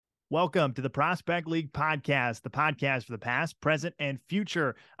Welcome to the Prospect League podcast, the podcast for the past, present, and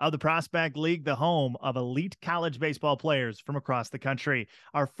future of the Prospect League, the home of elite college baseball players from across the country.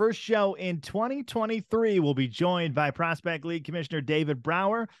 Our first show in 2023 will be joined by Prospect League Commissioner David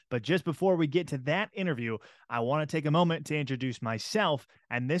Brauer. But just before we get to that interview, I want to take a moment to introduce myself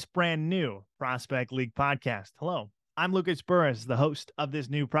and this brand new Prospect League podcast. Hello. I'm Lucas Burris, the host of this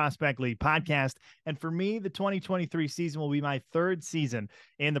new Prospect League podcast. And for me, the 2023 season will be my third season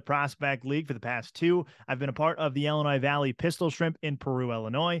in the Prospect League. For the past two, I've been a part of the Illinois Valley Pistol Shrimp in Peru,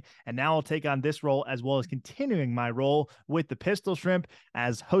 Illinois. And now I'll take on this role as well as continuing my role with the Pistol Shrimp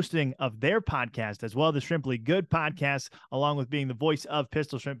as hosting of their podcast, as well, the Shrimply Good podcast, along with being the voice of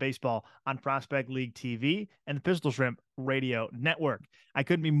Pistol Shrimp Baseball on Prospect League TV and the Pistol Shrimp Radio Network. I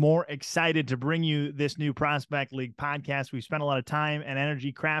couldn't be more excited to bring you this new Prospect League podcast. We've spent a lot of time and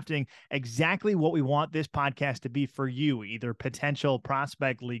energy crafting exactly what we want this podcast to be for you, either potential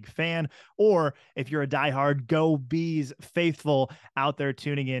Prospect League fan, or if you're a diehard Go Bees faithful out there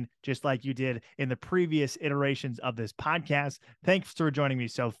tuning in, just like you did in the previous iterations of this podcast. Thanks for joining me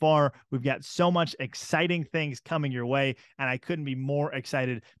so far. We've got so much exciting things coming your way, and I couldn't be more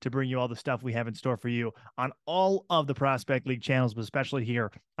excited to bring you all the stuff we have in store for you on all of the Prospect League channels, but especially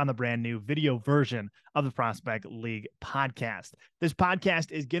here on the brand new video version of the Prospect League podcast. This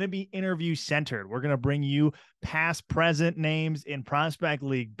podcast is going to be interview centered. We're going to bring you past, present names in Prospect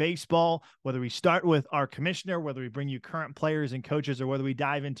League baseball, whether we start with our commissioner, whether we bring you current players and coaches, or whether we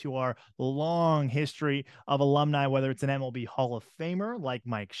dive into our long history of alumni, whether it's an MLB Hall of Famer like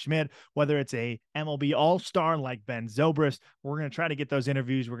Mike Schmidt, whether it's a MLB All-Star like Ben Zobrist. We're going to try to get those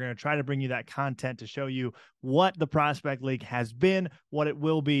interviews. We're going to try to bring you that content to show you what the Prospect League has been, what it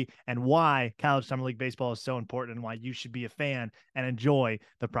will be, and why college summer league baseball is so important, and why you should be a fan and enjoy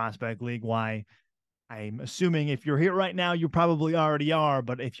the Prospect League. Why I'm assuming if you're here right now, you probably already are,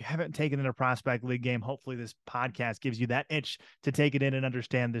 but if you haven't taken in a Prospect League game, hopefully this podcast gives you that itch to take it in and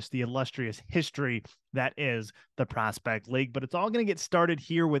understand the illustrious history that is the Prospect League. But it's all going to get started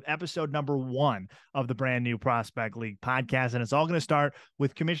here with episode number 1 of the brand new Prospect League podcast. And it's all going to start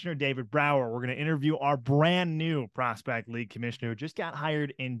with Commissioner David Brauer. We're going to interview our brand new Prospect League commissioner who just got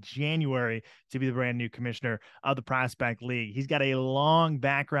hired in January to be the brand new commissioner of the Prospect League. He's got a long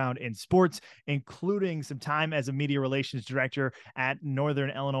background in sports, including some time as a media relations director at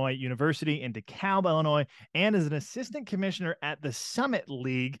Northern Illinois University in DeKalb, Illinois, and as an assistant commissioner at the Summit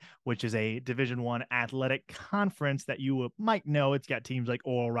League, which is a Division I athletic conference that you might know. It's got teams like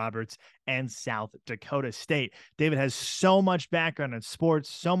Oral Roberts and South Dakota State. David has so much background in sports,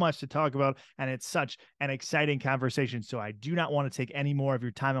 so much to talk about, and it's such an exciting conversation. So I do not want to take any more of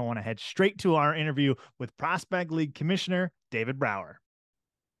your time. I want to head straight to our interview with Prospect League Commissioner David Brauer.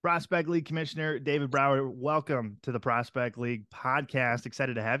 Prospect League Commissioner David Brauer, welcome to the Prospect League podcast.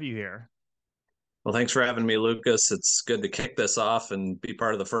 Excited to have you here. Well, thanks for having me, Lucas. It's good to kick this off and be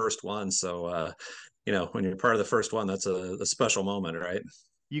part of the first one. So, when you're part of the first one, that's a special moment, right?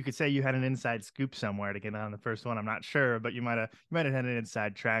 You could say you had an inside scoop somewhere to get on the first one. I'm not sure, but you might have had an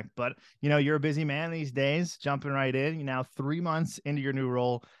inside track. But you're a busy man these days. Jumping right in, you're now 3 months into your new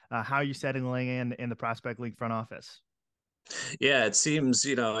role. How are you settling in the Prospect League front office? Yeah, it seems,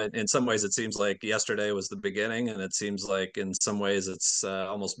 in some ways it seems like yesterday was the beginning, and it seems like in some ways it's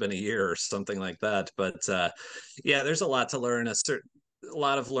almost been a year or something like that. But yeah, there's a lot to learn, a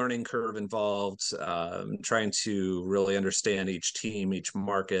lot of learning curve involved, trying to really understand each team, each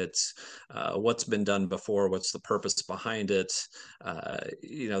market, what's been done before, what's the purpose behind it.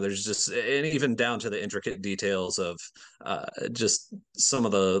 There's just, and even down to the intricate details of just some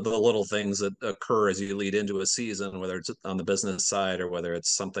of the little things that occur as you lead into a season, whether it's on the business side or whether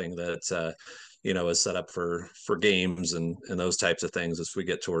it's something that is set up for games and those types of things as we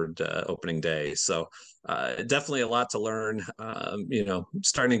get toward opening day. So definitely a lot to learn,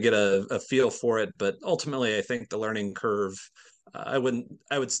 starting to get a feel for it, but ultimately I think the learning curve, I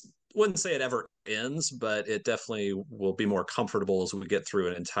wouldn't say it ever ends, but it definitely will be more comfortable as we get through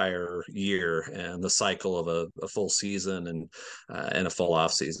an entire year and the cycle of a full season and a full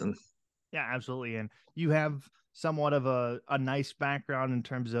off season. Yeah, absolutely. And you have somewhat of a nice background in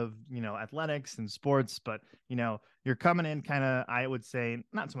terms of, athletics and sports, but, you're coming in kind of, I would say,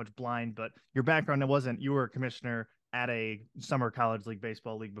 not so much blind, but your background, you were a commissioner at a summer college league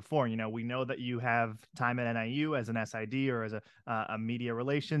baseball league before. We know that you have time at NIU as an SID or as a media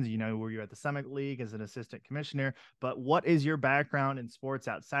relations, were you at the Summit League as an assistant commissioner, but what is your background in sports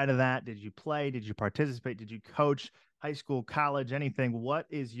outside of that? Did you play? Did you participate? Did you coach? High school, college, anything? What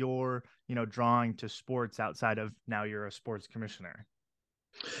is your, drawing to sports outside of now you're a sports commissioner?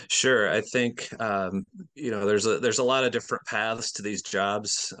 Sure. I think there's a lot of different paths to these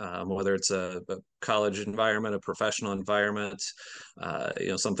jobs, whether it's a college environment, a professional environment,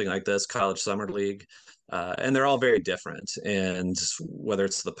 something like this, college summer league, and they're all very different. And whether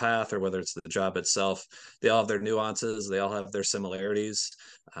it's the path or whether it's the job itself, they all have their nuances. They all have their similarities.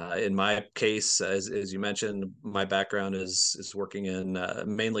 In my case, as you mentioned, my background is working in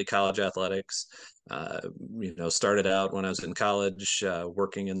mainly college athletics. Uh, Started out when I was in college,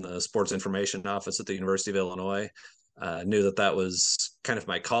 working in the sports information office at the University of Illinois. Knew that that was kind of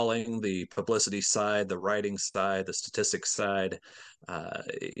my calling, the publicity side, the writing side, the statistics side.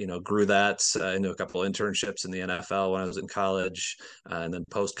 Grew that into a couple of internships in the NFL when I was in college, and then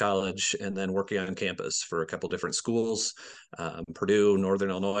post college, and then working on campus for a couple different schools, Purdue, Northern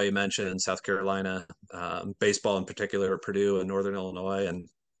Illinois, you mentioned, South Carolina, baseball in particular at Purdue and Northern Illinois, and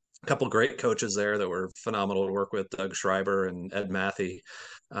a couple great coaches there that were phenomenal to work with, Doug Schreiber and Ed Matthey,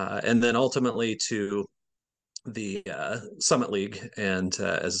 and then ultimately to the Summit League and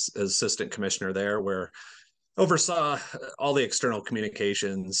as assistant commissioner there, where oversaw all the external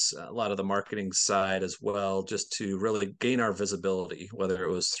communications, a lot of the marketing side as well, just to really gain our visibility, whether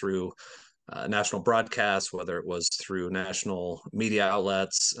it was through national broadcasts, whether it was through national media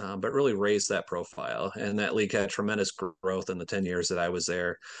outlets, but really raised that profile. And that league had tremendous growth in the 10 years that I was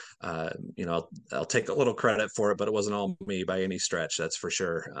there. I'll take a little credit for it, but it wasn't all me by any stretch, that's for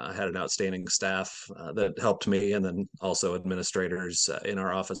sure. I had an outstanding staff that helped me, and then also administrators in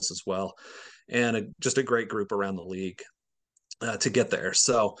our office as well. And just a great group around the league to get there.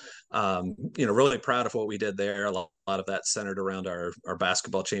 So, really proud of what we did there. A lot of that centered around our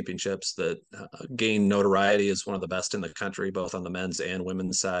basketball championships that gained notoriety as one of the best in the country, both on the men's and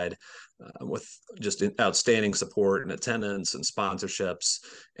women's side, with just outstanding support and attendance and sponsorships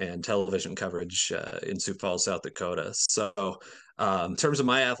and television coverage in Sioux Falls, South Dakota. So, in terms of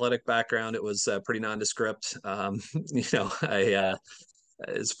my athletic background, it was pretty nondescript. As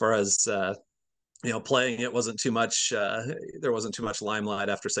far as playing, it wasn't too much. There wasn't too much limelight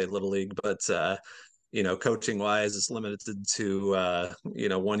after, say, Little League, but coaching wise, it's limited to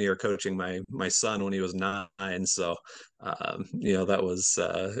 1 year coaching my son when he was 9. So, that was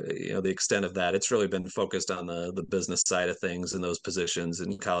the extent of that. It's really been focused on the business side of things in those positions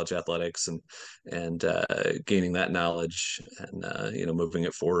in college athletics, and gaining that knowledge, and moving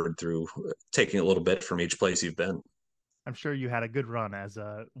it forward through taking a little bit from each place you've been. I'm sure you had a good run as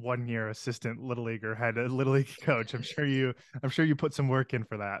a 1 year assistant little leaguer, had a little league coach. I'm sure you put some work in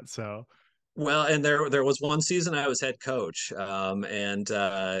for that. So Well, and there was one season I was head coach, and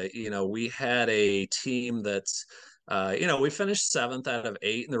we had a team that's we finished 7th out of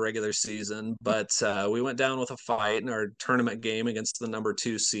 8 in the regular season, but we went down with a fight in our tournament game against the number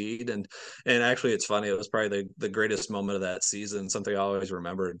 2 seed, and actually it's funny, it was probably the greatest moment of that season. Something I always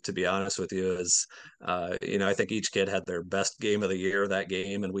remembered, to be honest with you, is I think each kid had their best game of the year that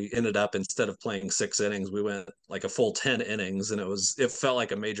game, and we ended up, instead of playing 6 innings, we went like a full 10 innings, and it felt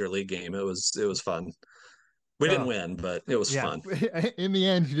like a major league game. It was fun. We didn't oh, win, but it was yeah, fun. in the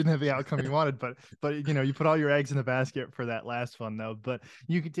end, you didn't have the outcome you wanted, but you put all your eggs in the basket for that last one though. But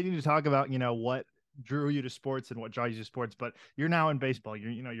you continue to talk about what drew you to sports and what draws you to sports. But you're now in baseball.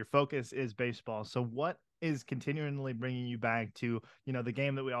 Your focus is baseball. So what is continually bringing you back to the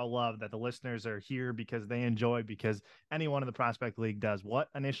game that we all love, that the listeners are here because they enjoy, because anyone in the Prospect League does? What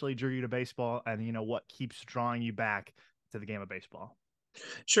initially drew you to baseball, and what keeps drawing you back to the game of baseball?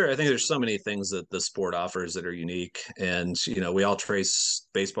 Sure. I think there's so many things that the sport offers that are unique. And, we all trace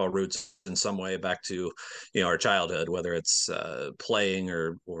baseball roots in some way back to, our childhood, whether it's playing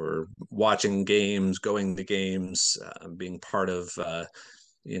or watching games, going to games, being part of,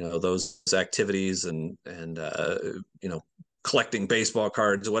 those activities, and collecting baseball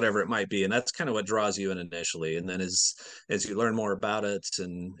cards, whatever it might be. And that's kind of what draws you in initially. And then as you learn more about it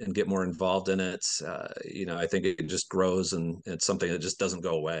and get more involved in it, I think it just grows, and it's something that just doesn't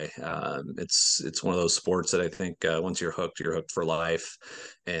go away. It's one of those sports that I think once you're hooked for life.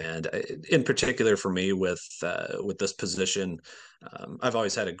 And in particular for me with this position, I've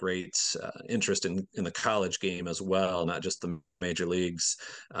always had a great interest in the college game as well, not just the major leagues.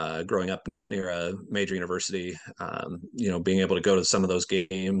 Growing up near a major university, being able to go to some of those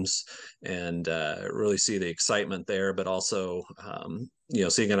games and really see the excitement there, but also,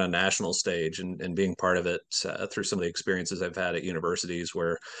 seeing it on a national stage, and being part of it through some of the experiences I've had at universities,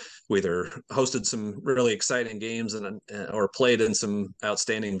 where we either hosted some really exciting games or played in some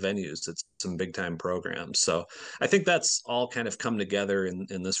outstanding venues at some big time programs. So I think that's all kind of come together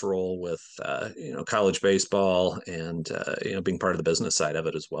in this role with college baseball, and being part of the business side of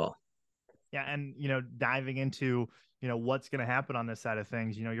it as well. Yeah, and diving into what's going to happen on this side of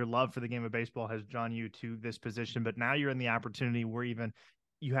things. Your love for the game of baseball has drawn you to this position, but now you're in the opportunity where even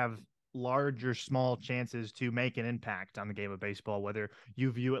you have large or small chances to make an impact on the game of baseball. Whether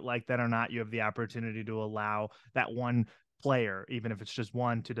you view it like that or not, you have the opportunity to allow that one player, even if it's just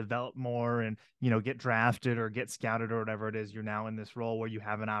one, to develop more and, get drafted or get scouted or whatever it is. You're now in this role where you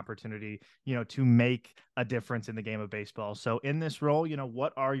have an opportunity, to make a difference in the game of baseball. So in this role,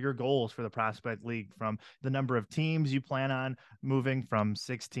 what are your goals for the Prospect League, from the number of teams you plan on moving from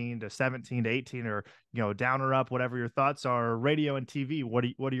 16 to 17 to 18, or, down or up, whatever your thoughts are? Radio and TV,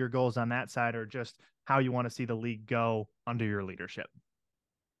 what are your goals on that side, or just how you want to see the league go under your leadership?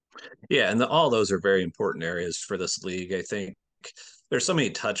 Yeah, and all those are very important areas for this league. I think there's so many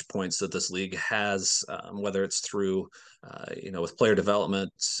touch points that this league has, whether it's through, with player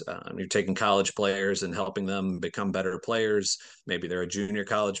development. You're taking college players and helping them become better players. Maybe they're a junior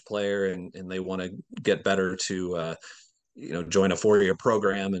college player and they want to get better to join a 4-year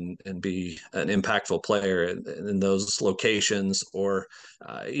program and be an impactful player in those locations. Or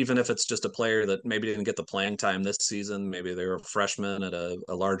even if it's just a player that maybe didn't get the playing time this season, maybe they're a freshman at a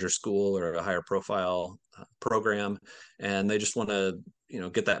larger school or a higher profile program, and they just want to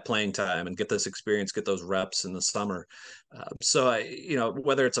get that playing time and get this experience, get those reps in the summer.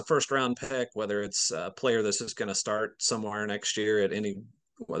 Whether it's a first round pick, whether it's a player that's just going to start somewhere next year at any,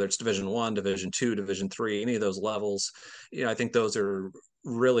 whether it's Division 1, Division 2, Division 3, any of those levels, I think those are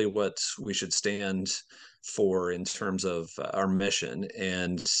really what we should stand for in terms of our mission.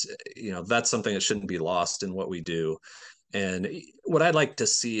 And, that's something that shouldn't be lost in what we do. And what I'd like to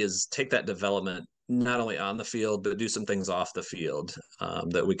see is take that development not only on the field, but do some things off the field,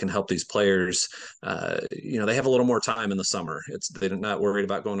 that we can help these players. They have a little more time in the summer. They're not worried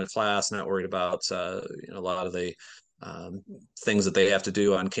about going to class, not worried about a lot of the things that they have to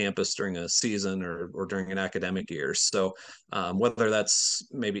do on campus during a season or during an academic year. So whether that's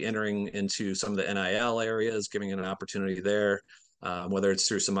maybe entering into some of the NIL areas, giving an opportunity there, whether it's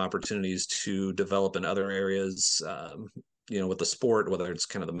through some opportunities to develop in other areas, with the sport, whether it's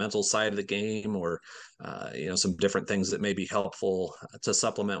kind of the mental side of the game or, some different things that may be helpful to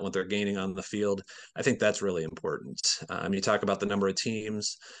supplement what they're gaining on the field. I think that's really important. You talk about the number of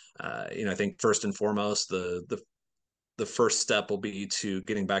teams. I think first and foremost, the first step will be to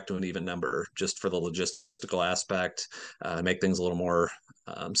getting back to an even number, just for the logistical aspect, make things a little more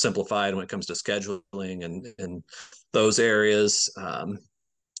simplified when it comes to scheduling and those areas.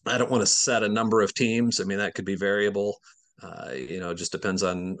 I don't want to set a number of teams. I mean, that could be variable. It just depends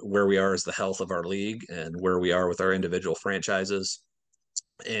on where we are as the health of our league and where we are with our individual franchises.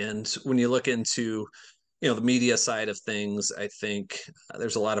 And when you look into the media side of things, I think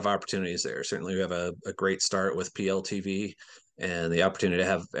there's a lot of opportunities there. Certainly, we have a great start with PLTV and the opportunity to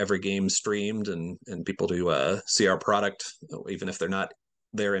have every game streamed and people to see our product, even if they're not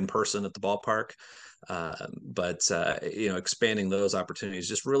there in person at the ballpark. But expanding those opportunities,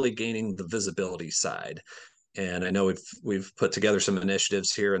 just really gaining the visibility side. And I know we've put together some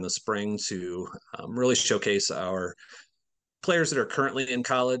initiatives here in the spring to really showcase our players that are currently in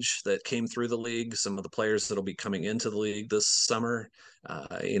college that came through the league, some of the players that'll be coming into the league this summer.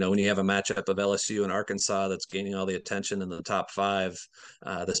 When you have a matchup of LSU and Arkansas that's gaining all the attention in the top 5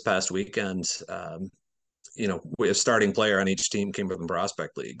 this past weekend, we have starting player on each team came from the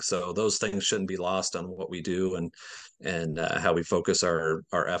Prospect League. So those things shouldn't be lost on what we do and how we focus our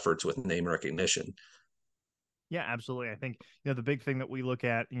efforts with name recognition. Yeah, absolutely. I think, the big thing that we look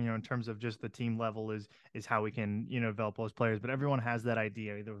at, in terms of just the team level is how we can, develop those players. But everyone has that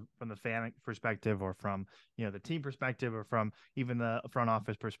idea, either from the fan perspective or from, the team perspective or from even the front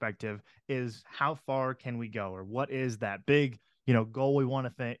office perspective, is how far can we go, or what is that big, goal we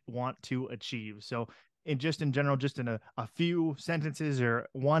want to achieve. So in general, just in a few sentences or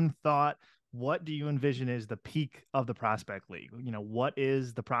one thought, what do you envision is the peak of the Prospect League? What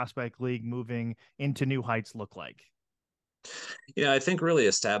is the Prospect League moving into new heights look like? I think really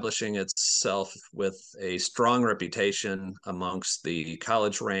establishing itself with a strong reputation amongst the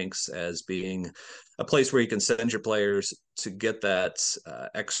college ranks as being a place where you can send your players to get that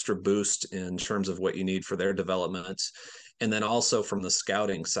extra boost in terms of what you need for their development. And then also from the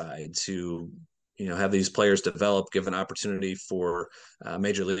scouting side to have these players develop, give an opportunity for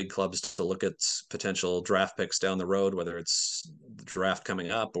major league clubs to look at potential draft picks down the road, whether it's the draft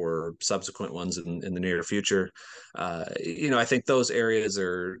coming up or subsequent ones in the near future. I think those areas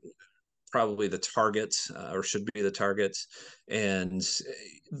are probably the target, or should be the target. And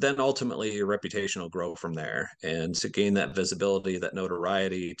then ultimately your reputation will grow from there. And to gain that visibility, that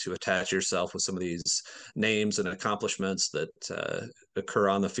notoriety, to attach yourself with some of these names and accomplishments that occur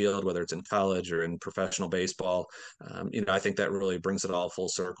on the field, whether it's in college or in professional baseball, I think that really brings it all full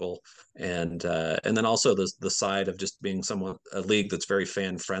circle. And then also the side of just being somewhat a league that's very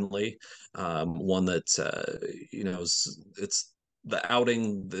fan friendly, one that it's the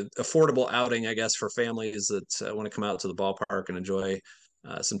outing, the affordable outing, I guess, for families that want to come out to the ballpark and enjoy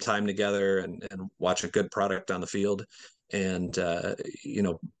some time together and watch a good product on the field, and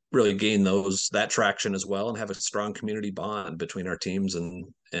really gain that traction as well, and have a strong community bond between our teams and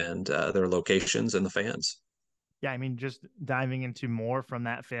their locations and the fans. Yeah, I mean, just diving into more from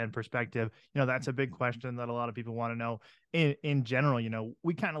that fan perspective, that's a big question that a lot of people want to know. In general,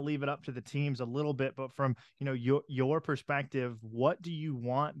 we kind of leave it up to the teams a little bit, but from, your perspective, what do you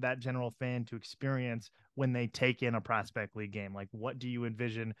want that general fan to experience when they take in a prospect league game? Like, what do you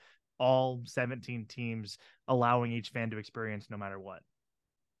envision all 17 teams allowing each fan to experience no matter what?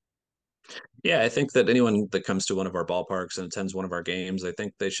 Yeah, I think that anyone that comes to one of our ballparks and attends one of our games, I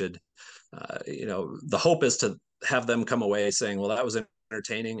think they should, the hope is to have them come away saying, well, that was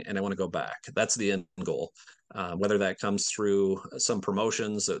entertaining and I want to go back. That's the end goal. Whether that comes through some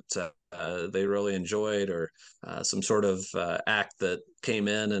promotions that they really enjoyed, or some sort of act that came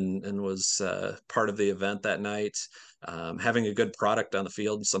in and was part of the event that night. Having a good product on the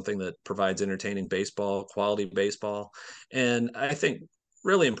field, something that provides entertaining baseball, quality baseball. And I think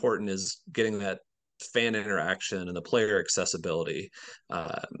really important is getting that fan interaction and the player accessibility.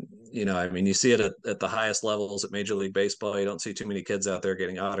 I mean, you see it at the highest levels at Major League Baseball. You don't see too many kids out there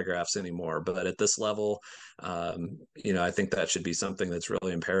getting autographs anymore. But at this level, I think that should be something that's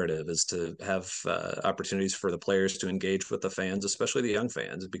really imperative, is to have opportunities for the players to engage with the fans, especially the young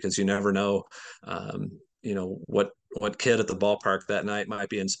fans, because you never know, what kid at the ballpark that night might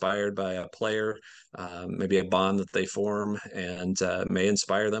be inspired by a player, maybe a bond that they form, and may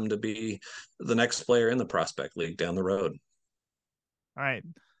inspire them to be the next player in the prospect league down the road. All right.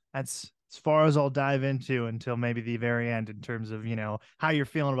 That's as far as I'll dive into until maybe the very end in terms of, how you're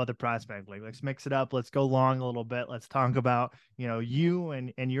feeling about the prospect league. Let's mix it up. Let's go long a little bit. Let's talk about, you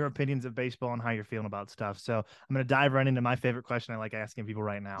and your opinions of baseball and how you're feeling about stuff. So I'm going to dive right into my favorite question I like asking people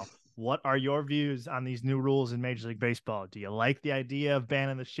right now. What are your views on these new rules in Major League Baseball? Do you like the idea of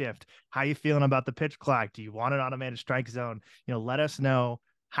banning the shift? How are you feeling about the pitch clock? Do you want an automated strike zone? Let us know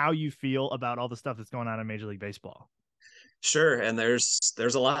how you feel about all the stuff that's going on in Major League Baseball. Sure, and there's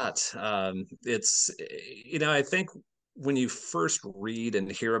a lot. It's I think when you first read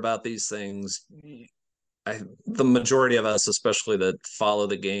and hear about these things, the majority of us, especially that follow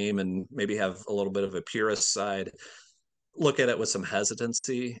the game and maybe have a little bit of a purist side, look at it with some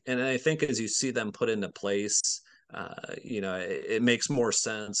hesitancy. And I think as you see them put into place, it makes more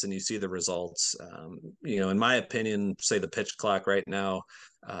sense and you see the results. In my opinion, say the pitch clock right now,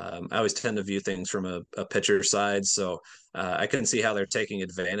 I always tend to view things from a pitcher side. So I can see how they're taking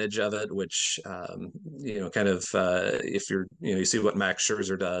advantage of it, which, kind of, if you see what Max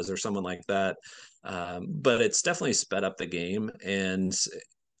Scherzer does or someone like that. But it's definitely sped up the game, and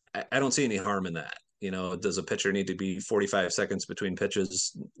I don't see any harm in that. Does a pitcher need to be 45 seconds between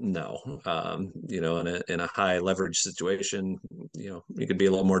pitches? No. In a high leverage situation, you could be a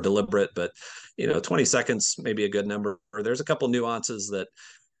little more deliberate, but 20 seconds may be a good number. There's a couple nuances that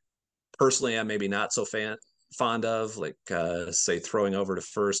personally I'm maybe not so fond of, like say throwing over to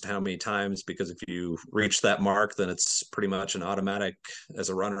first how many times, because if you reach that mark, then it's pretty much an automatic. As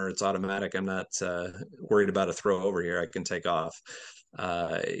a runner, it's automatic. I'm not worried about a throw over here. I can take off.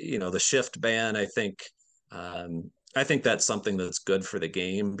 The shift ban, I think that's something that's good for the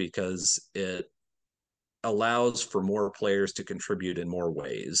game, because it allows for more players to contribute in more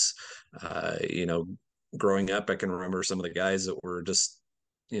ways. Growing up, I can remember some of the guys that were just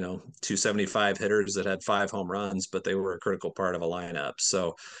 275 hitters that had 5 home runs, but they were a critical part of a lineup.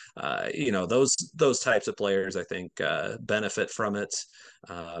 So those types of players, I think, benefit from it.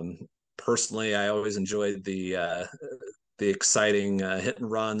 Personally, I always enjoyed the exciting hit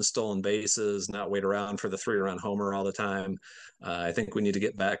and run, stolen bases, not wait around for the 3-run homer all the time. I think we need to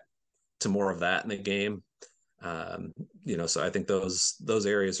get back to more of that in the game. So I think those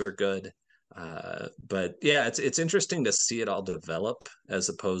areas are good. But yeah, it's interesting to see it all develop, as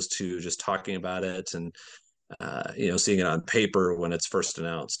opposed to just talking about it and seeing it on paper when it's first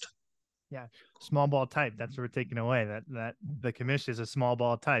announced. Yeah, small ball type. That's what we're taking away. That the commission is a small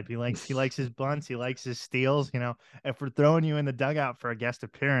ball type. He likes his bunts. He likes his steals. If we're throwing you in the dugout for a guest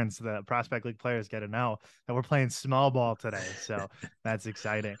appearance, the prospect league players got to know that we're playing small ball today. So that's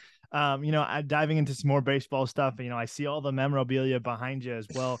exciting. Diving into some more baseball stuff, I see all the memorabilia behind you as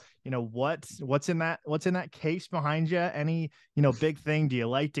well. What's in that case behind you? Any, big thing? Do you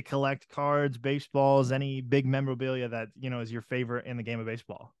like to collect cards, baseballs, any big memorabilia that, is your favorite in the game of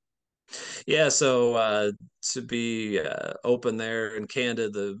baseball? Yeah, so to be open there and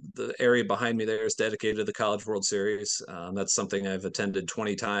candid, the area behind me there is dedicated to the College World Series. That's something I've attended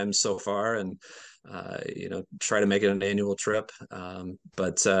 20 times so far, and try to make it an annual trip.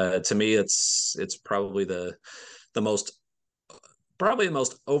 But to me, it's the most probably the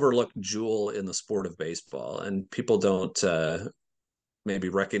most overlooked jewel in the sport of baseball, and people don't maybe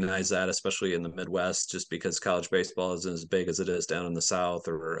recognize that, especially in the Midwest, just because college baseball isn't as big as it is down in the South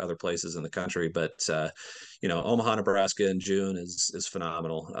or other places in the country. But Omaha, Nebraska in June is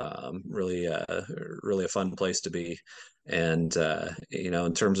phenomenal. Really a fun place to be. And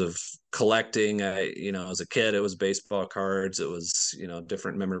in terms of collecting, as a kid, it was baseball cards. It was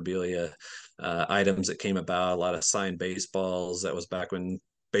different memorabilia items that came about. A lot of signed baseballs. That was back when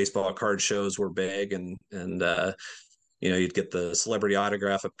baseball card shows were big, and you'd get the celebrity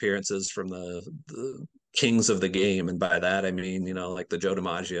autograph appearances from the kings of the game. And by that, I mean, like the Joe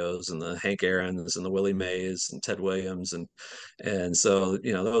DiMaggios and the Hank Aaron's and the Willie Mays and Ted Williams. And so,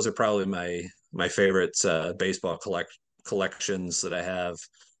 those are probably my favorite baseball collections that I have.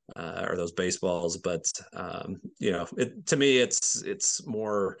 Are those baseballs, but to me, it's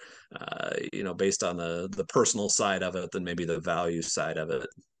more based on the personal side of it than maybe the value side of it.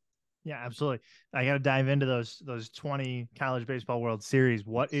 Yeah, absolutely. I got to dive into those 20 college baseball World Series.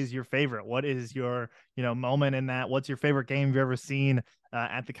 What is your favorite? What is your, moment in that? What's your favorite game you've ever seen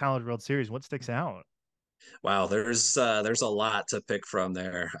at the College World Series? What sticks out? Wow, there's a lot to pick from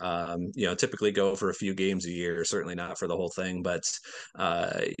there. Typically go for a few games a year, certainly not for the whole thing, but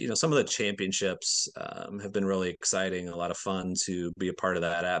some of the championships have been really exciting. A lot of fun to be a part of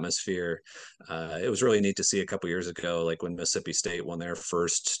that atmosphere. It was really neat to see a couple years ago, like when Mississippi State won their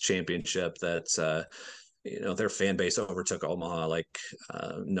first championship, that their fan base overtook Omaha like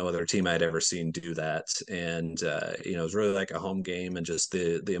no other team I'd ever seen do that. And it was really like a home game, and just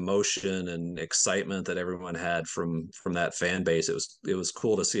the emotion and excitement that everyone had from that fan base. It was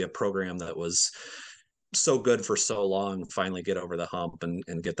cool to see a program that was so good for so long finally get over the hump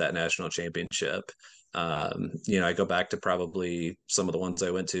and get that national championship. I go back to probably some of the ones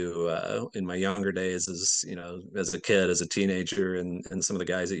I went to in my younger days as a kid, as a teenager, and some of the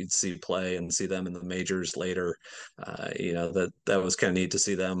guys that you'd see play and see them in the majors later. That was kind of neat to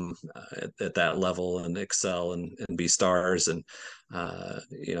see them at that level and excel and be stars. And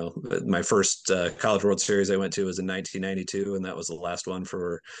my first College World Series I went to was in 1992, and that was the last one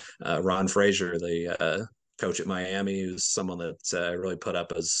for Ron Frazier, the coach at Miami, who's someone that I really put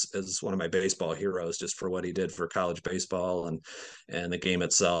up as one of my baseball heroes, just for what he did for college baseball and the game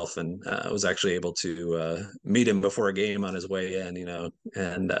itself. And I was actually able to meet him before a game on his way in,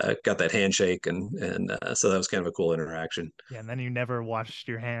 and got that handshake, and so that was kind of a cool interaction. Yeah, and then you never washed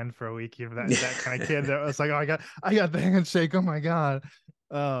your hand for a week. You're that kind of kid that was like, oh, I got the handshake. Oh my god.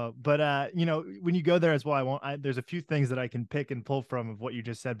 But when you go there as well, there's a few things that I can pick and pull from of what you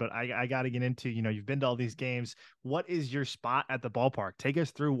just said, but I got to get into, you've been to all these games. What is your spot at the ballpark? Take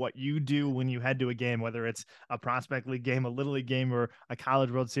us through what you do when you head to a game, whether it's a prospect league game, a little league game, or a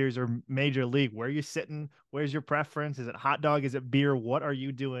college World Series or major league. Where are you sitting? Where's your preference? Is it hot dog? Is it beer? What are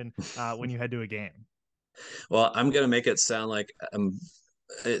you doing when you head to a game? Well, I'm gonna make it sound like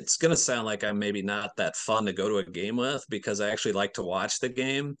it's going to sound like I'm maybe not that fun to go to a game with, because I actually like to watch the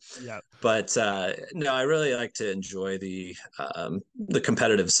game. Yeah. But no, I really like to enjoy the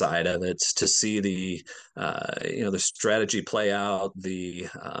competitive side of it, to see the strategy play out, the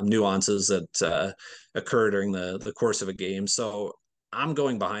nuances that occur during the course of a game. So I'm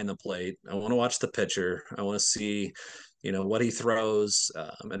going behind the plate. I want to watch the pitcher. I want to see what he throws.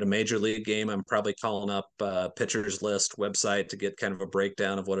 At a major league game, I'm probably calling up pitchers list website to get kind of a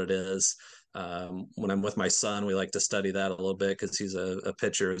breakdown of what it is. When I'm with my son, we like to study that a little bit, because he's a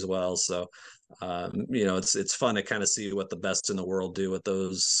pitcher as well. So it's fun to kind of see what the best in the world do with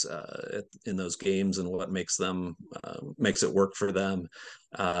those in those games, and what makes it work for them.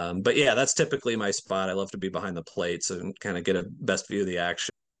 But yeah, that's typically my spot. I love to be behind the plate, so kind of get a best view of the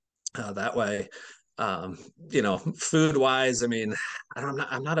action that way. Food wise, I mean,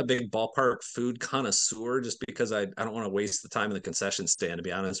 I'm not a big ballpark food connoisseur, just because I don't want to waste the time in the concession stand, to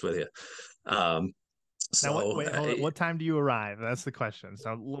be honest with you. Um, Now, what? so Wait, hold on. What time do you arrive? That's the question.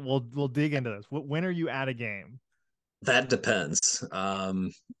 So we'll dig into this. When are you at a game? that depends.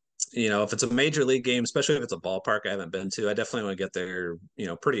 if it's a major league game, especially if it's a ballpark I haven't been to, I definitely want to get there,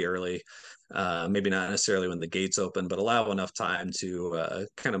 pretty early. Maybe not necessarily when the gates open, but allow enough time to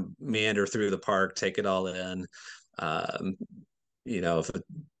kind of meander through the park, take it all in. Um, if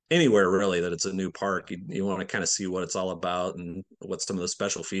anywhere really that it's a new park, you want to kind of see what it's all about and what some of the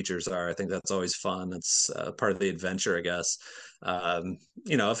special features are. I think that's always fun. It's part of the adventure, I guess.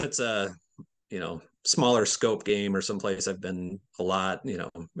 If it's a smaller scope game or someplace I've been a lot,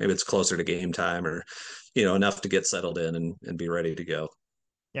 maybe it's closer to game time or, enough to get settled in and be ready to go.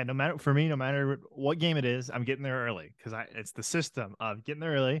 Yeah, no matter what game it is, I'm getting there early because it's the system of getting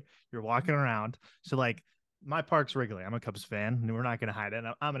there early. You're walking around. So like my park's Wrigley. I'm a Cubs fan, and we're not going to hide it.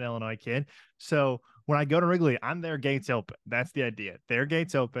 I'm an Illinois kid. So when I go to Wrigley, I'm there gates open. That's the idea. Their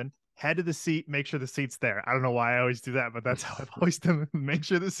gates open. Head to the seat, make sure the seat's there. I don't know why I always do that, but that's how I've always done it. Make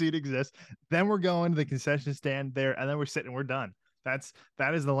sure the seat exists. Then we're going to the concession stand there, and then we're sitting. We're done.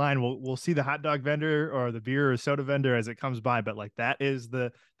 That is the line. We'll see the hot dog vendor or the beer or soda vendor as it comes by, but like that's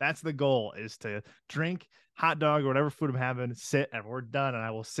the goal, is to drink hot dog or whatever food I'm having, sit, and we're done. And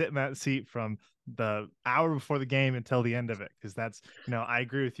I will sit in that seat from the hour before the game until the end of it, because that's, I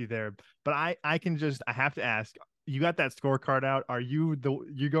agree with you there. But I have to ask, you got that scorecard out? Are you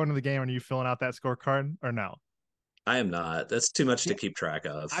going to the game and are you filling out that scorecard or no? I am not. That's too much to keep track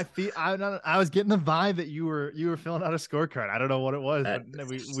of. I was getting the vibe that you were filling out a scorecard. I don't know what it was, Uh, but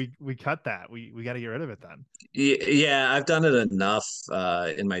we cut that. We got to get rid of it then. yeah, I've done it enough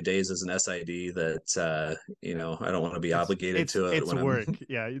in my days as an SID that I don't want to be obligated to it It's when I'm. work.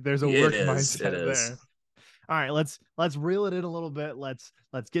 Yeah, there's a It work is. It mindset is. there. All right, let's reel it in a little bit. Let's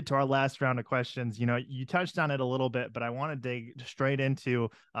get to our last round of questions. You touched on it a little bit, but I want to dig straight into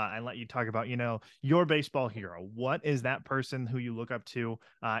and let you talk about, your baseball hero. What is that person who you look up to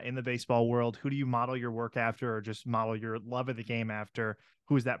in the baseball world? Who do you model your work after, or just model your love of the game after?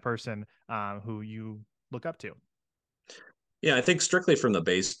 Who is that person who you look up to? Yeah, I think strictly from the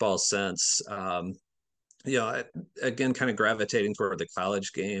baseball sense, again, kind of gravitating toward the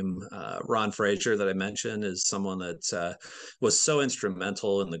college game. Ron Frazier, that I mentioned, is someone that was so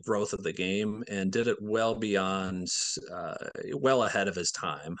instrumental in the growth of the game and did it well beyond, well ahead of his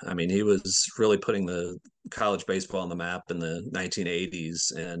time. I mean, he was really putting the college baseball on the map in the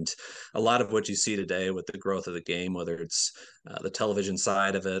 1980s. And a lot of what you see today with the growth of the game, whether it's the television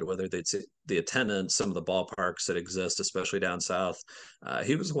side of it, whether it's the attendance, some of the ballparks that exist, especially down south,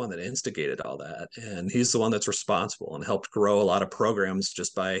 he was the one that instigated all that. And he's the one that's responsible and helped grow a lot of programs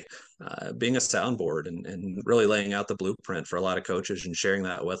just by being a soundboard and really laying out the blueprint for a lot of coaches and sharing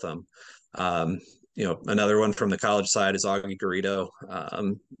that with them. Another one from the college side is Augie Garrido.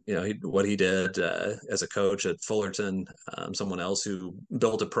 What he did as a coach at Fullerton, someone else who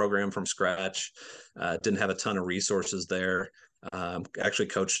built a program from scratch, didn't have a ton of resources there. Actually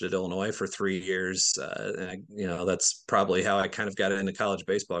coached at Illinois for 3 years. That's probably how I kind of got into college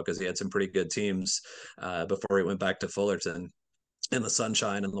baseball, because he had some pretty good teams before he went back to Fullerton in the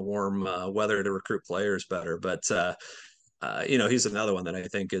sunshine and the warm weather to recruit players better. But he's another one that I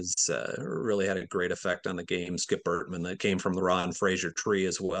think is really had a great effect on the game. Skip Bertman, that came from the Ron Frazier tree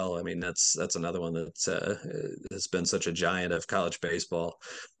as well. I mean, that's another one that has been such a giant of college baseball.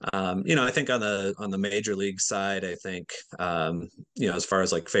 I think on the major league side, I think as far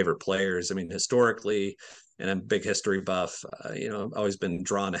as like favorite players, I mean, historically, and I'm a big history buff. I've always been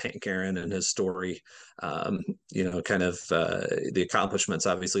drawn to Hank Aaron and his story. Kind of the accomplishments,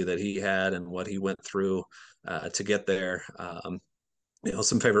 obviously, that he had and what he went through to get there.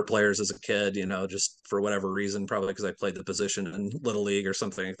 Some favorite players as a kid, just for whatever reason, probably because I played the position in Little League or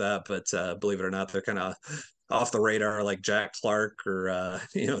something like that. But believe it or not, they're kind of off the radar, like Jack Clark or,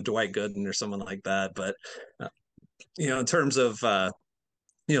 Dwight Gooden or someone like that. But, in terms of,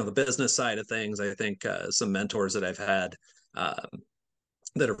 the business side of things, I think some mentors that I've had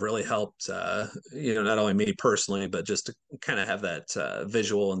that have really helped, not only me personally, but just to kind of have that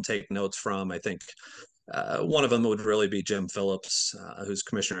visual and take notes from. I think one of them would really be Jim Phillips, who's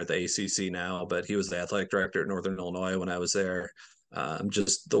commissioner at the ACC now, but he was the athletic director at Northern Illinois when I was there.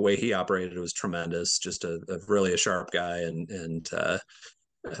 Just the way he operated was tremendous. Just a really a sharp guy and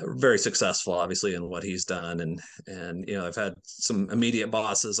very successful, obviously, in what he's done. And I've had some immediate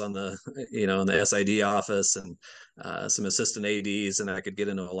bosses on the in the SID office and some assistant ADs, and I could get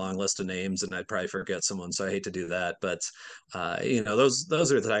into a long list of names, and I'd probably forget someone, so I hate to do that. But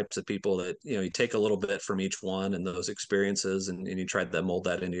those are the types of people that you take a little bit from each one and those experiences, and you try to mold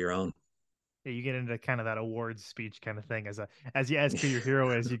that into your own. Yeah, you get into kind of that awards speech kind of thing as you ask who your hero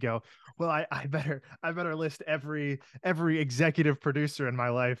is. You go, well, I better list every executive producer in my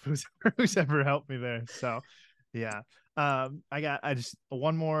life who's ever helped me there. So, yeah. I just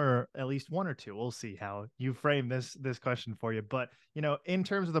one more, or at least one or two. We'll see how you frame this question for you. But in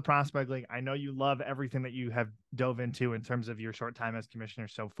terms of the prospect league, I know you love everything that you have dove into in terms of your short time as commissioner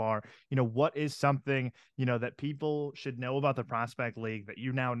so far. What is something that people should know about the prospect league that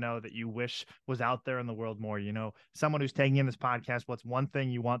you now know that you wish was out there in the world more? Someone who's taking in this podcast, what's one thing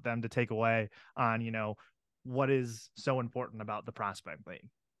you want them to take away on what is so important about the prospect league?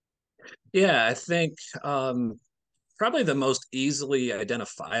 Yeah, I think probably the most easily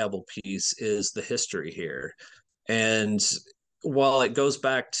identifiable piece is the history here. And while it goes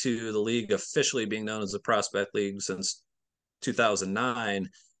back to the league officially being known as the Prospect League since 2009,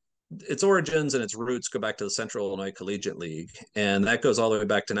 its origins and its roots go back to the Central Illinois Collegiate League, and that goes all the way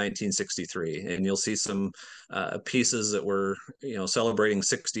back to 1963. And you'll see some pieces that were, celebrating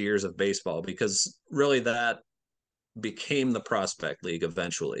 60 years of baseball, because really that became the Prospect League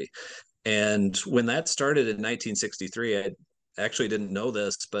eventually. And when that started in 1963, I actually didn't know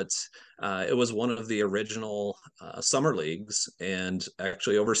this, but it was one of the original summer leagues and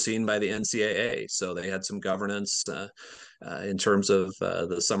actually overseen by the NCAA. So they had some governance in terms of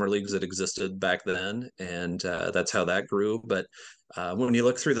the summer leagues that existed back then. And that's how that grew. But when you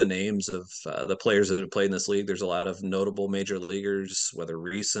look through the names of the players that have played in this league, there's a lot of notable major leaguers, whether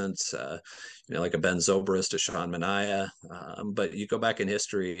recent, like a Ben Zobrist, a Sean Manaea. But you go back in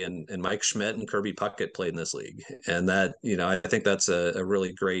history, and Mike Schmidt and Kirby Puckett played in this league. And that, I think that's a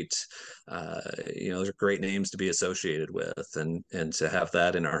really great, those are great names to be associated with, and to have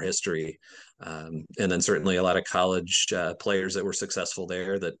that in our history. And then certainly a lot of college players that were successful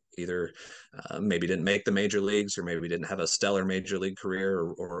there that either maybe didn't make the major leagues, or maybe didn't have a stellar major league career,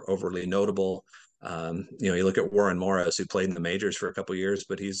 or overly notable. You look at Warren Morris, who played in the majors for a couple of years,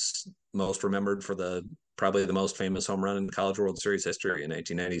 but he's most remembered for probably the most famous home run in College World Series history in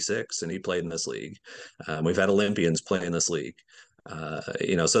 1996, and he played in this league. We've had Olympians play in this league.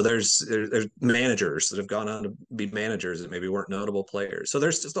 So there's managers that have gone on to be managers that maybe weren't notable players. So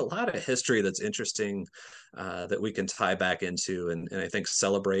there's just a lot of history that's interesting that we can tie back into, and I think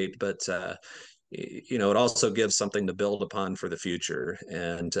celebrate. But it also gives something to build upon for the future,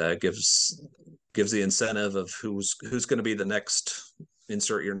 and gives the incentive of who's going to be the next,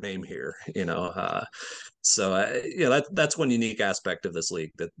 insert your name here. That's one unique aspect of this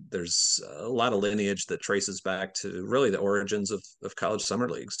league, that there's a lot of lineage that traces back to really the origins of college summer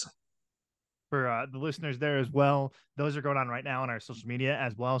leagues. For the listeners there as well, those are going on right now on our social media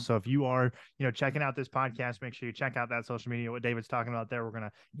as well. So if you are, checking out this podcast, make sure you check out that social media, what David's talking about there. We're going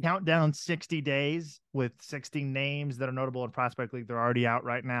to count down 60 days with 60 names that are notable in Prospect League. They're already out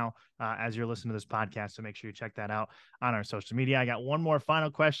right now as you're listening to this podcast. So make sure you check that out on our social media. I got one more final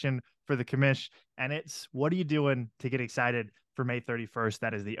question for the commish, and it's, what are you doing to get excited for May 31st?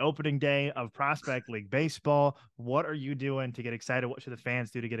 That is the opening day of Prospect League baseball. What are you doing to get excited? What should the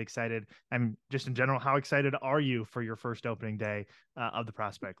fans do to get excited? And just in general, how excited are you for your first opening day of the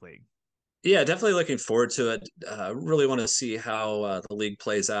Prospect League? Yeah, definitely looking forward to it. Really want to see how the league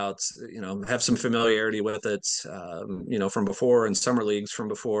plays out. Have some familiarity with it, from before, and summer leagues from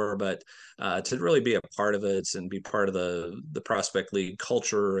before. But to really be a part of it and be part of the Prospect League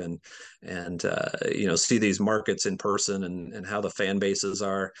culture, and see these markets in person, and how the fan bases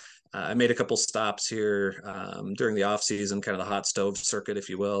are. I made a couple stops here during the off season, kind of the hot stove circuit, if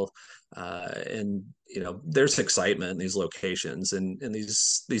you will. And there's excitement in these locations, and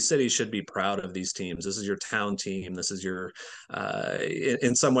these cities should be proud of these teams. This is your town team. This is your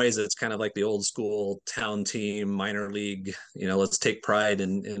in some ways it's kind of like the old school town team minor league. Let's take pride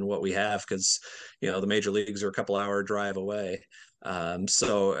in what we have, because the major leagues are a couple hour drive away. I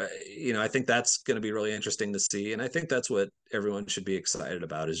think that's going to be really interesting to see. And I think that's what everyone should be excited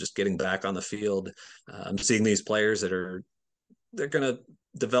about, is just getting back on the field, seeing these players they're going to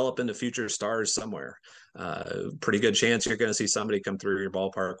develop into future stars somewhere. Pretty good chance you're going to see somebody come through your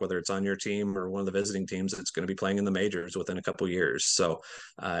ballpark, whether it's on your team or one of the visiting teams, that's going to be playing in the majors within a couple of years. So,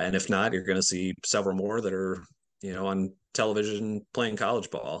 and if not, you're going to see several more that are, on television playing college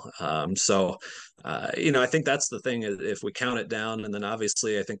ball. I think that's the thing, if we count it down. And then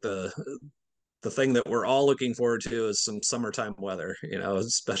obviously I think the thing that we're all looking forward to is some summertime weather,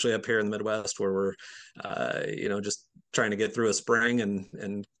 especially up here in the Midwest, where we're, just trying to get through a spring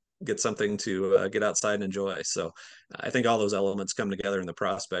and get something to get outside and enjoy. So I think all those elements come together in the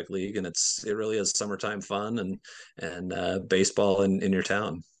Prospect League, and it really is summertime fun and baseball in your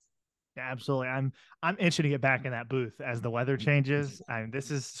town. Yeah, absolutely. I'm itching to get back in that booth as the weather changes. This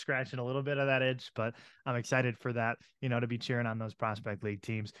is scratching a little bit of that itch, but I'm excited for that, to be cheering on those Prospect League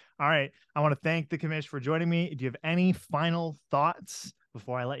teams. All right. I want to thank the commish for joining me. Do you have any final thoughts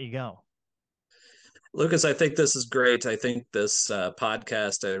before I let you go? Lucas, I think this is great. I think this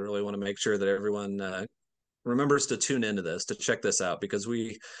podcast, I really want to make sure that everyone remembers to tune into this, to check this out, because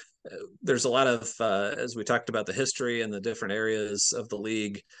there's a lot of as we talked about the history and the different areas of the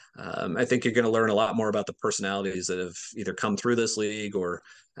league. I think you're going to learn a lot more about the personalities that have either come through this league or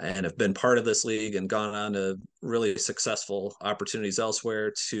and have been part of this league and gone on to really successful opportunities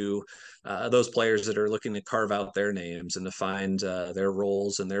elsewhere, to those players that are looking to carve out their names and to find their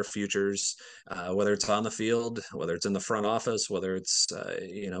roles and their futures, whether it's on the field, whether it's in the front office, whether it's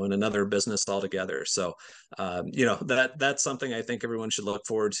in another business altogether. So that's something I think everyone should look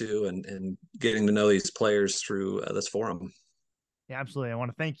forward to, and getting to know these players through this forum. Yeah, absolutely. I want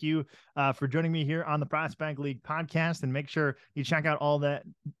to thank you for joining me here on the Prospect League podcast, and make sure you check out all that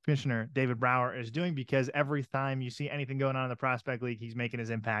Commissioner David Brauer is doing, because every time you see anything going on in the Prospect League, he's making his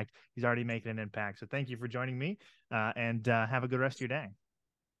impact. He's already making an impact. So thank you for joining me, and have a good rest of your day.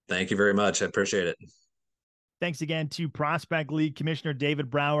 Thank you very much. I appreciate it. Thanks again to Prospect League Commissioner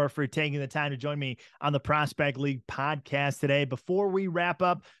David Brauer for taking the time to join me on the Prospect League podcast today. Before we wrap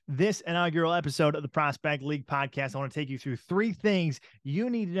up this inaugural episode of the Prospect League podcast, I want to take you through 3 things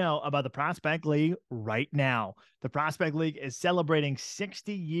you need to know about the Prospect League right now. The Prospect League is celebrating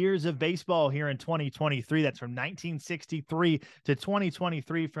 60 years of baseball here in 2023. That's from 1963 to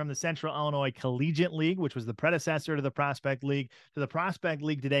 2023, from the Central Illinois Collegiate League, which was the predecessor to the Prospect League, to the Prospect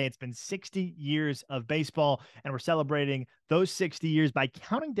League today. It's been 60 years of baseball, and we're celebrating those 60 years by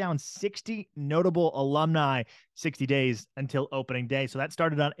counting down 60 notable alumni, 60 days until opening day. So that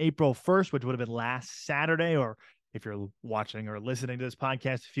started on April 1st, which would have been last Saturday, or if you're watching or listening to this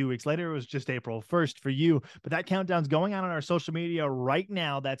podcast a few weeks later, it was just April 1st for you. But that countdown's going on our social media right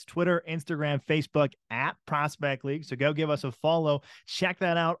now. That's Twitter, Instagram, Facebook, at Prospect League. So go give us a follow. Check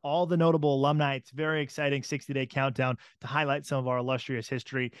that out. All the notable alumni. It's very exciting 60-day countdown to highlight some of our illustrious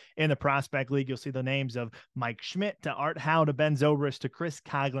history in the Prospect League. You'll see the names of Mike Schmidt to Art Howe to Ben Zobrist to Chris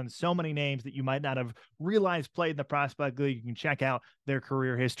Coughlin. So many names that you might not have realized played in the Prospect League. You can check out their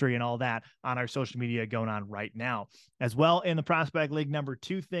career history and all that on our social media going on right now. As well, in the Prospect League, number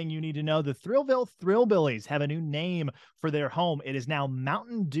 2 thing you need to know, the Thrillville Thrillbillies have a new name for their home. It is now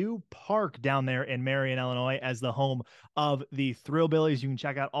Mountain Dew Park down there in Marion, Illinois, as the home of the Thrillbillies. You can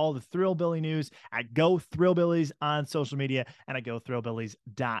check out all the Thrillbilly news at Go Thrillbillies on social media and at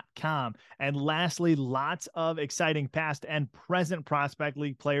gothrillbillies.com. And lastly, lots of exciting past and present Prospect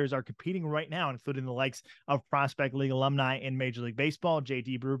League players are competing right now, including the likes of Prospect League alumni in Major League Baseball.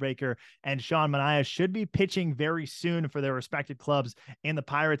 J.D. Brubaker and Sean Manaea should be pitching very soon for their respective clubs in the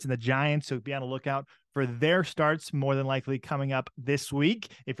Pirates and the Giants. So be on the lookout for their starts, more than likely coming up this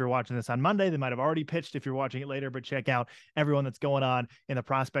week. If you're watching this on Monday, they might have already pitched if you're watching it later, but check out everyone that's going on in the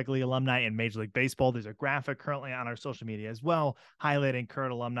Prospect League alumni in Major League Baseball. There's a graphic currently on our social media as well, highlighting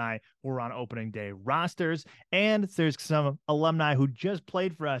current alumni who are on opening day rosters. And there's some alumni who just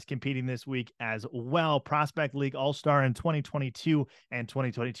played for us competing this week as well. Prospect League All-Star in 2022 and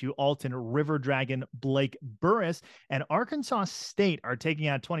 2022 Alton River Dragon Blake Burris and Arkansas State are taking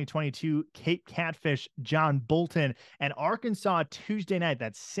on 2022 Cape Catfish John Bolton and Arkansas Tuesday night.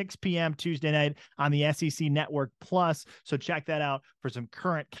 That's 6 p.m. Tuesday night on the SEC Network Plus. So check that out for some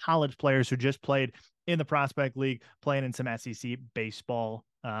current college players who just played in the Prospect League, playing in some SEC baseball,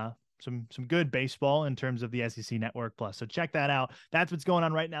 some good baseball in terms of the SEC Network Plus. So check that out. That's what's going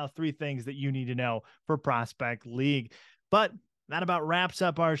on right now. 3 things that you need to know for Prospect League. But that about wraps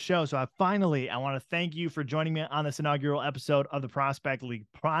up our show. So I want to thank you for joining me on this inaugural episode of the Prospect League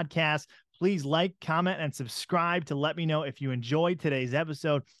podcast. Please like, comment, and subscribe to let me know if you enjoyed today's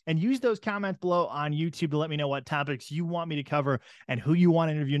episode, and use those comments below on YouTube to let me know what topics you want me to cover and who you want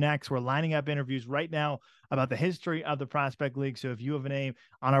to interview next. We're lining up interviews right now about the history of the Prospect League. So if you have a name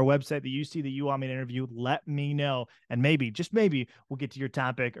on our website that you see that you want me to interview, let me know. And maybe, just maybe, we'll get to your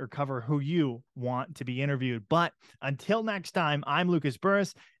topic or cover who you want to be interviewed. But until next time, I'm Lucas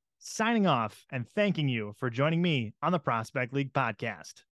Burris, signing off and thanking you for joining me on the Prospect League podcast.